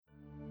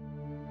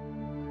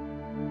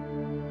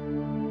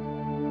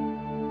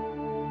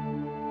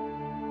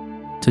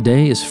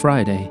Today is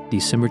Friday,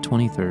 December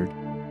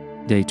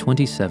 23rd, day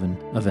 27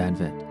 of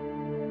Advent.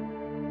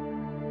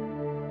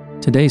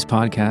 Today's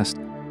podcast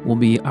will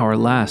be our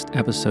last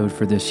episode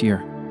for this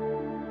year.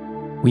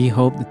 We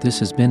hope that this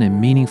has been a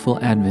meaningful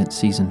Advent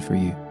season for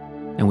you,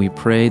 and we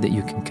pray that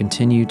you can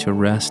continue to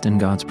rest in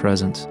God's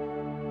presence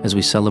as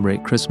we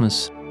celebrate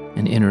Christmas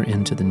and enter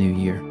into the new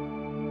year.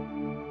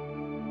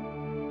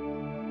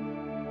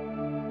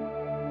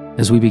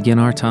 As we begin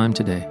our time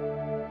today,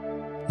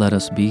 let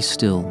us be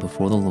still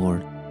before the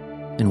Lord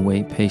and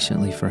wait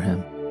patiently for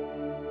Him.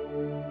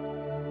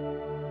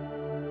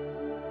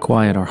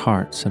 Quiet our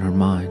hearts and our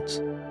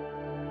minds.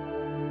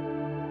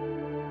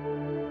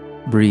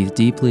 Breathe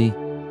deeply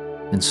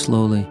and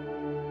slowly,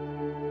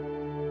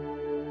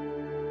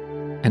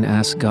 and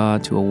ask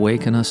God to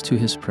awaken us to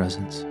His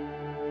presence,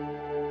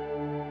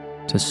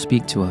 to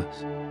speak to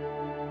us,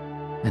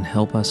 and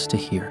help us to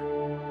hear.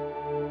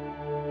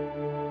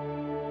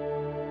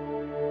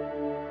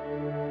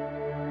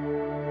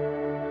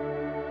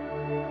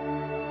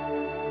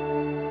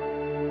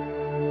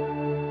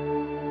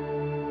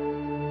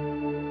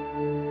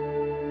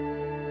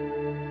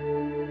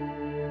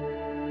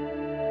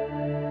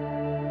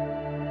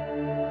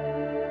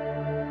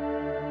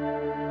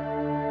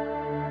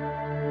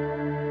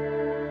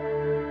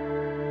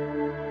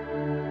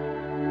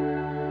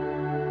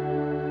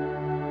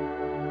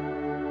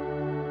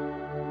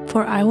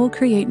 For I will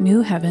create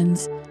new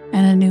heavens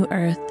and a new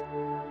earth.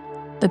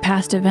 The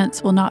past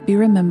events will not be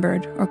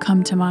remembered or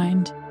come to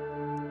mind.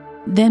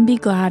 Then be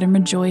glad and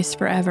rejoice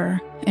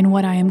forever in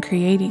what I am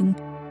creating.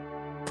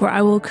 For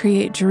I will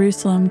create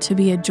Jerusalem to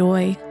be a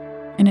joy,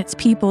 and its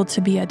people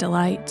to be a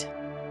delight.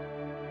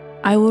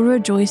 I will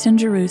rejoice in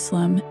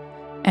Jerusalem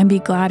and be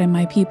glad in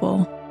my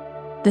people.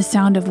 The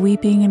sound of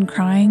weeping and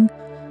crying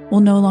will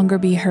no longer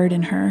be heard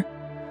in her.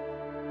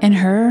 In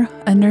her,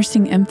 a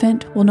nursing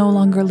infant will no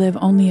longer live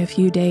only a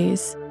few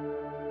days,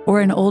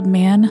 or an old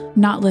man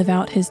not live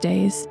out his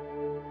days.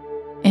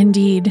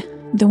 Indeed,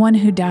 the one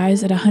who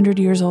dies at 100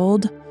 years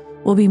old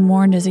will be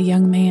mourned as a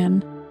young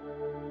man,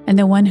 and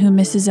the one who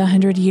misses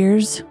 100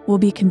 years will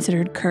be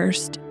considered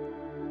cursed.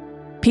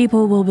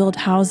 People will build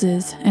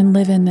houses and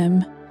live in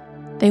them.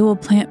 They will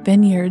plant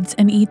vineyards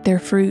and eat their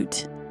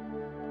fruit.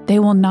 They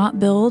will not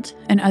build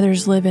and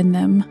others live in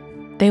them.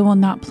 They will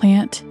not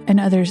plant and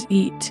others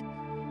eat.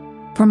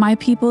 For my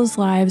people's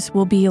lives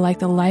will be like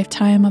the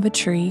lifetime of a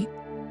tree.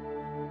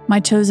 My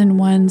chosen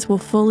ones will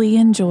fully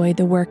enjoy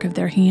the work of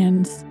their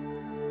hands.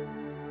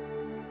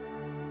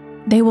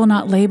 They will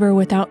not labor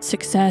without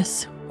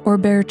success or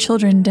bear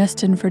children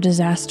destined for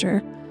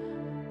disaster,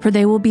 for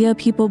they will be a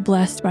people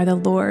blessed by the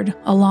Lord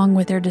along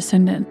with their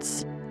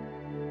descendants.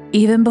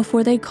 Even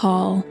before they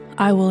call,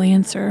 I will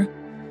answer.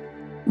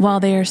 While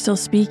they are still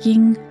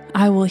speaking,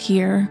 I will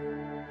hear.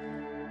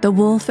 The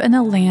wolf and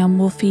the lamb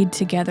will feed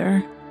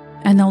together,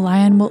 and the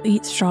lion will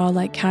eat straw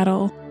like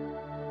cattle,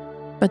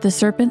 but the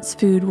serpent's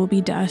food will be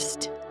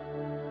dust.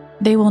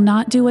 They will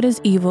not do what is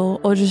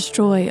evil or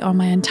destroy on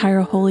my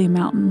entire holy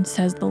mountain,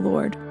 says the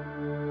Lord.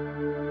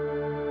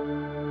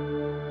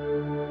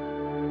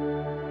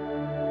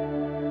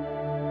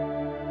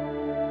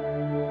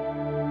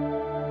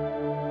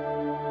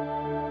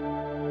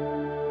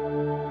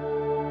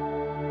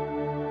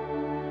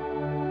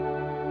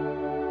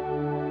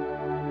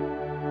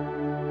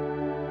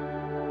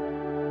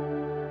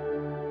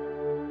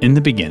 In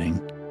the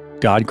beginning,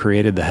 God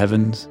created the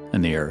heavens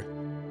and the earth,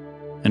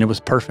 and it was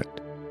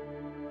perfect.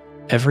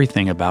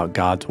 Everything about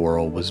God's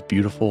world was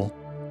beautiful,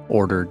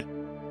 ordered,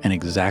 and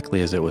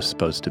exactly as it was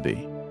supposed to be.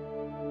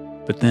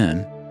 But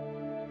then,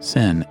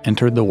 sin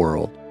entered the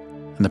world,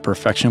 and the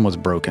perfection was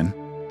broken,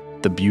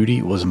 the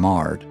beauty was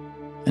marred,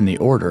 and the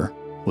order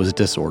was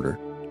disordered.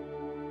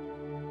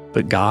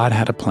 But God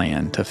had a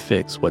plan to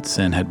fix what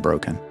sin had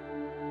broken,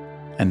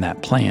 and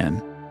that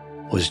plan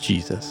was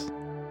Jesus.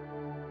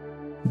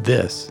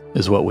 This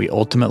is what we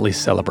ultimately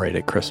celebrate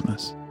at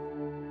Christmas.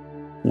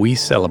 We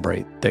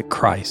celebrate that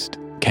Christ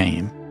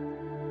came.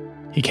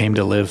 He came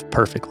to live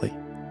perfectly,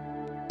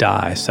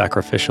 die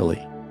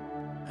sacrificially,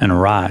 and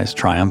rise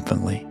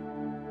triumphantly.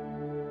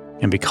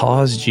 And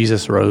because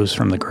Jesus rose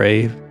from the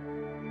grave,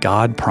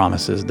 God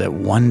promises that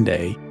one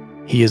day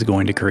He is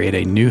going to create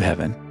a new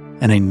heaven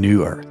and a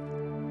new earth.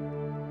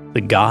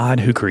 The God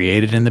who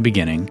created in the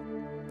beginning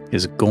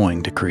is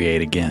going to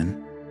create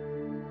again.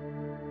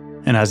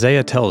 And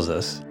Isaiah tells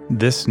us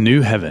this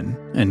new heaven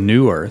and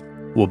new earth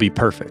will be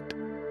perfect.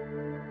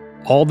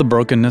 All the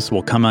brokenness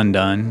will come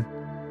undone,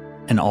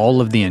 and all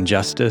of the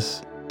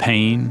injustice,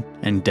 pain,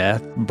 and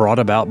death brought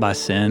about by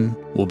sin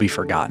will be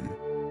forgotten.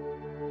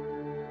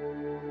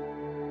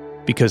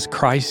 Because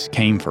Christ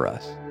came for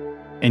us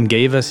and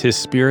gave us His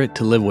Spirit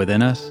to live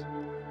within us,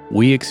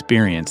 we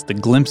experience the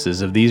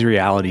glimpses of these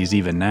realities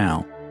even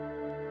now.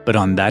 But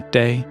on that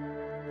day,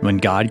 when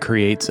God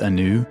creates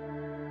anew,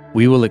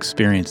 we will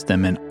experience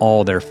them in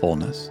all their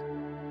fullness,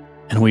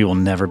 and we will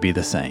never be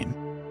the same.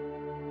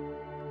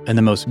 And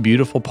the most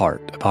beautiful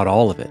part about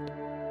all of it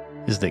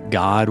is that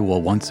God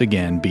will once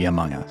again be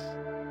among us.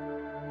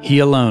 He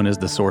alone is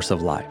the source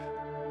of life.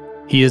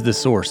 He is the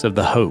source of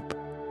the hope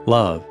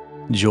love,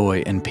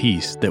 joy, and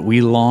peace that we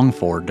long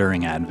for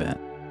during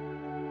Advent.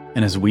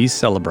 And as we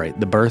celebrate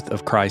the birth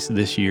of Christ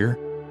this year,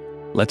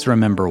 let's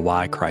remember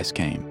why Christ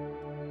came.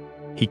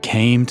 He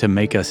came to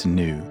make us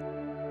new,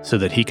 so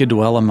that He could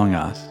dwell among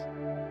us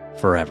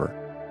forever.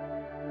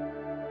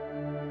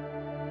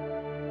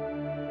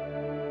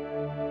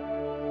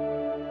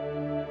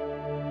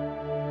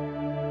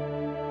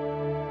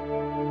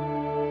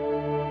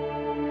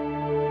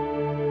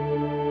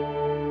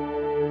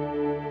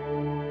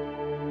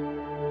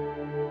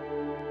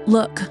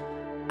 Look,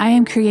 I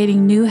am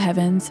creating new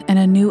heavens and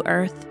a new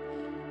earth,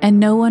 and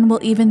no one will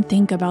even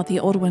think about the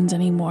old ones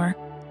anymore.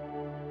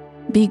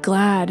 Be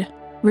glad,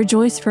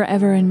 rejoice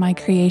forever in my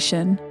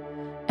creation.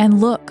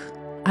 And look,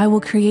 I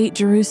will create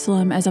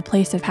Jerusalem as a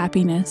place of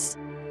happiness.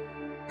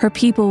 Her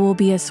people will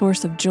be a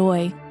source of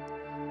joy.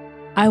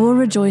 I will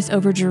rejoice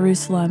over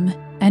Jerusalem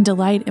and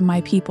delight in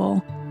my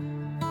people,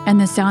 and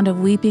the sound of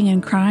weeping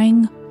and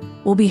crying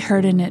will be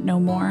heard in it no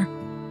more.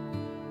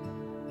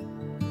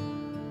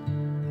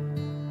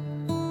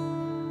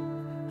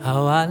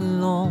 How I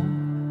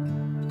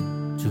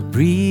long to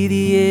breathe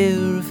the air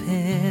of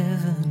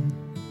heaven,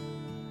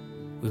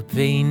 where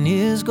pain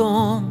is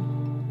gone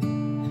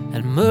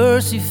and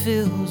mercy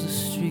fills the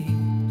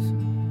streets,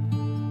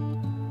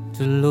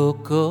 to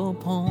look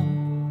upon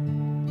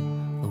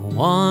the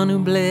one who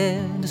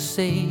bled to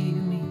save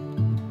me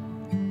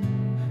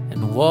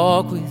and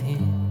walk with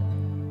Him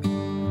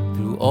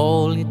through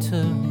all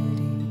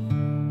eternity.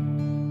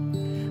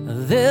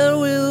 There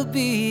will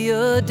be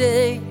a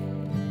day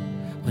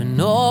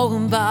when all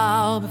will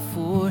bow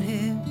before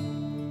Him.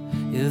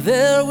 Yeah,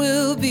 there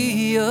will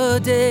be a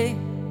day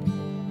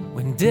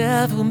when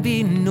death will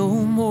be no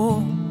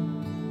more,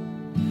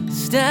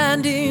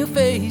 standing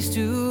face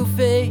to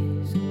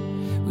face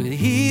with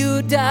He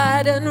who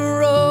died and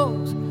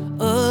rose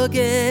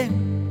again.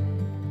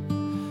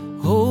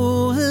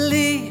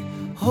 Holy,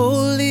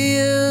 holy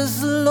is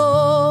the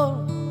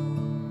Lord.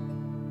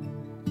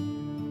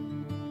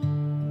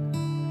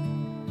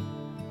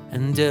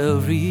 And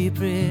every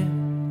prayer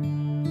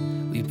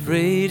we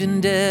prayed in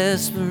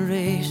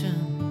desperation,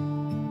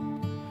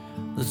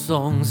 the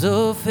songs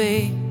of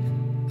faith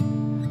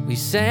we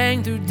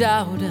sang through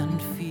doubt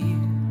and fear,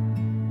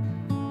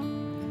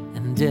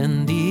 and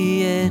in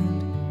the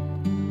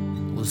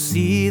end we'll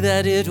see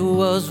that it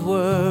was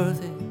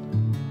worth it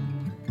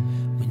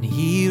when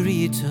He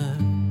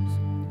returns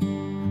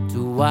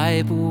to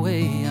wipe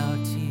away our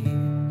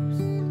tears.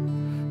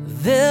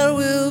 There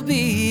will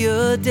be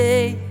a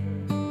day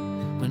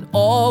when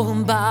all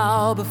will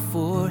bow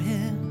before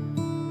Him.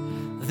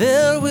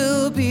 There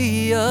will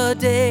be a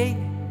day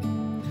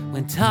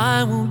when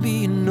time will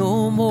be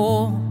no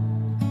more,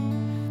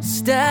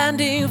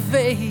 standing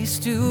face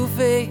to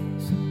face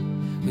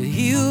with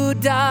He who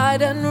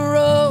died and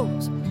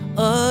rose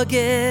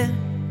again.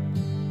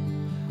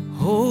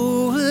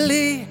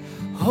 Holy,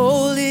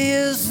 holy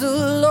is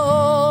the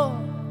Lord.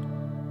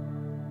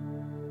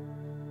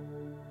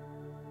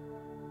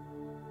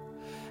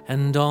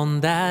 And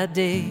on that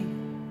day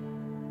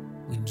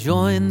we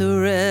join the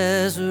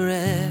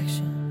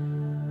resurrection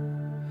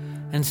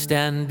and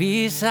stand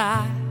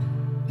beside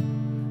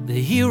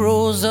the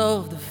heroes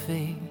of the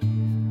faith,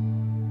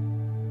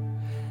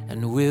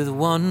 and with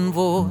one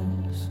voice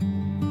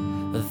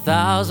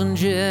 1,000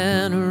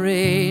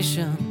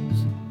 generations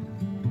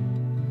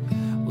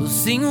will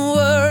sing,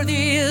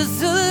 worthy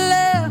is the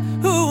Lamb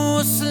who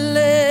was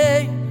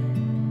slain,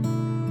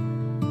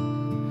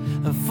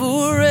 and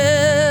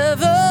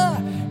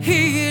forever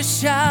He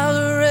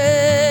shall reign.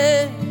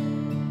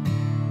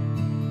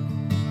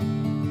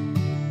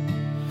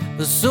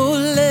 So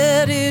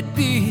let it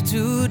be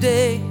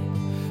today,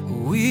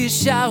 we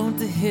shout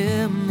the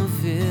hymn of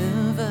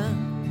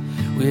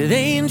heaven with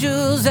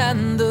angels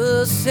and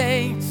the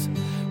saints.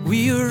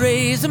 We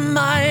raise a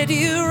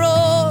mighty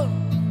roar,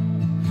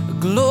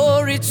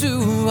 glory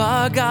to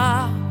our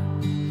God,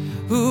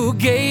 who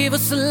gave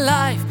us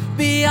life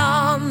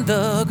beyond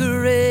the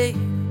grave.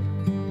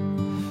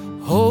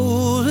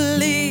 Oh,